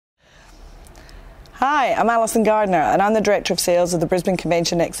Hi, I'm Alison Gardiner and I'm the Director of Sales of the Brisbane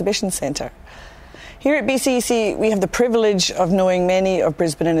Convention Exhibition Centre. Here at BCEC we have the privilege of knowing many of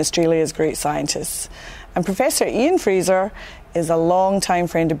Brisbane and Australia's great scientists, and Professor Ian Frazer is a long-time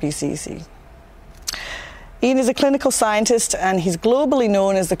friend of BCEC. Ian is a clinical scientist and he's globally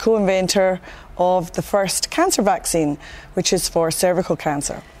known as the co-inventor of the first cancer vaccine, which is for cervical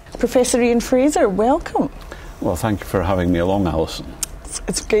cancer. Professor Ian Frazer, welcome. Well, thank you for having me along, Alison.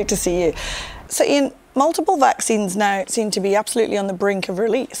 It's great to see you. So Ian, multiple vaccines now seem to be absolutely on the brink of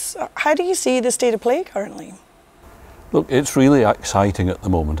release. How do you see the state of play currently? Look, it's really exciting at the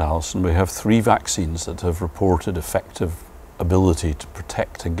moment, Alison. We have 3 vaccines that have reported effective ability to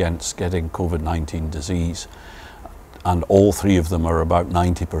protect against getting COVID-19 disease. And all 3 of them are about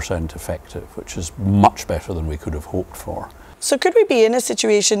 90% effective, which is much better than we could have hoped for. So could we be in a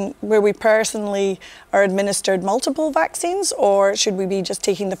situation where we personally are administered multiple vaccines, or should we be just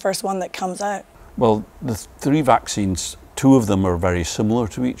taking the first one that comes out? Well, the 3 vaccines, 2 of them are very similar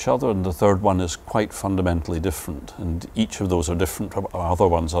to each other, and the third one is quite fundamentally different, and each of those are different from other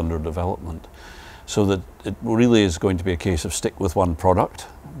ones under development. So that it really is going to be a case of stick with one product,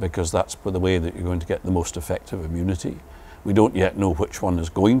 because that's the way that you're going to get the most effective immunity. We don't yet know which one is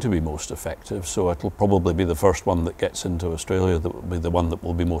going to be most effective, so it'll probably be the first one that gets into Australia that will be the one that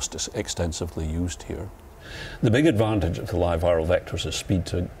will be most extensively used here. The big advantage of the live viral vectors is speed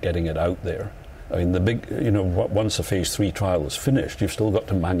to getting it out there. I mean, once a phase 3 trial is finished, you've still got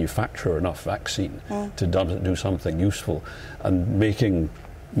to manufacture enough vaccine to do something useful, and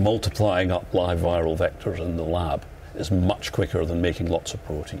multiplying up live viral vectors in the lab is much quicker than making lots of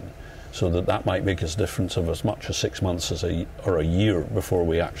protein. So that might make a difference of as much as 6 months or a year before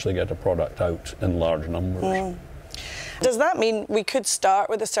we actually get a product out in large numbers. Does that mean we could start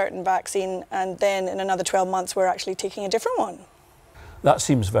with a certain vaccine and then in another 12 months we're actually taking a different one? That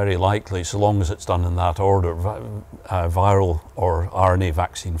seems very likely, so long as it's done in that order. Viral or RNA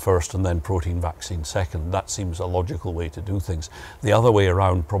vaccine first and then protein vaccine second. That seems a logical way to do things. The other way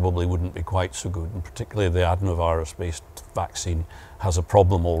around probably wouldn't be quite so good, and particularly the adenovirus-based vaccine has a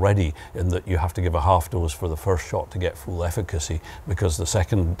problem already in that you have to give a half dose for the first shot to get full efficacy, because the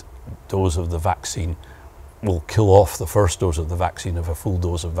second dose of the vaccine will kill off the first dose of the vaccine if a full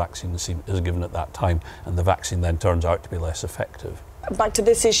dose of vaccine is given at that time, and the vaccine then turns out to be less effective. Back to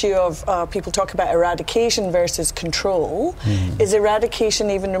this issue of people talk about eradication versus control. Is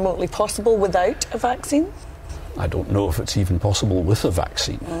eradication even remotely possible without a vaccine? I don't know if it's even possible with a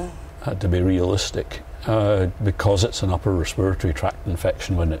vaccine, to be realistic, because it's an upper respiratory tract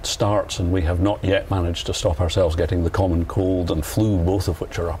infection when it starts, and we have not yet managed to stop ourselves getting the common cold and flu, both of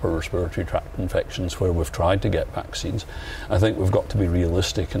which are upper respiratory tract infections where we've tried to get vaccines. I think we've got to be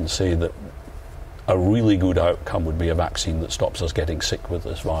realistic and say that a really good outcome would be a vaccine that stops us getting sick with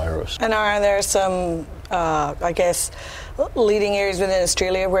this virus. And are there some, leading areas within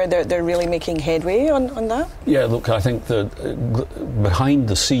Australia where they're really making headway on that? Yeah, look, I think that behind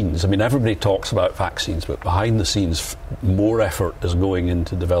the scenes, I mean, everybody talks about vaccines, but behind the scenes, more effort is going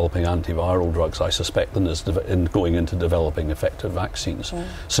into developing antiviral drugs, I suspect, than is going into developing effective vaccines,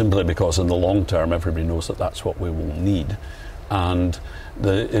 simply because in the long term, everybody knows that that's what we will need. And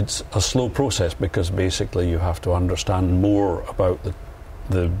it's a slow process, because basically you have to understand more about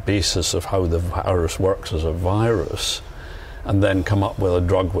the basis of how the virus works as a virus, and then come up with a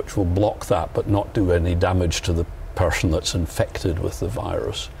drug which will block that but not do any damage to the person that's infected with the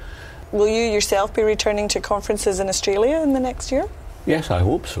virus. Will you yourself be returning to conferences in Australia in the next year? Yes, I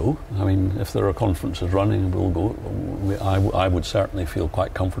hope so. I mean, if there are conferences running, we'll go. I would certainly feel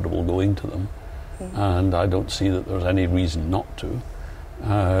quite comfortable going to them. And I don't see that there's any reason not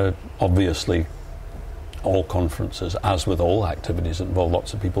to. Obviously, all conferences, as with all activities that involve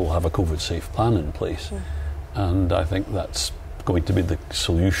lots of people, have a COVID-safe plan in place. And I think that's going to be the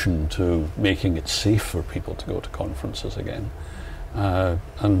solution to making it safe for people to go to conferences again.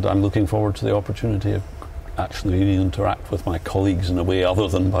 And I'm looking forward to the opportunity of actually interact with my colleagues in a way other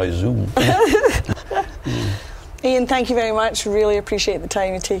than by Zoom. Ian, thank you very much. Really appreciate the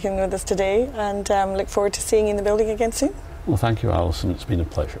time you've taken with us today, and look forward to seeing you in the building again soon. Well, thank you, Alison. It's been a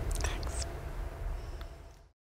pleasure.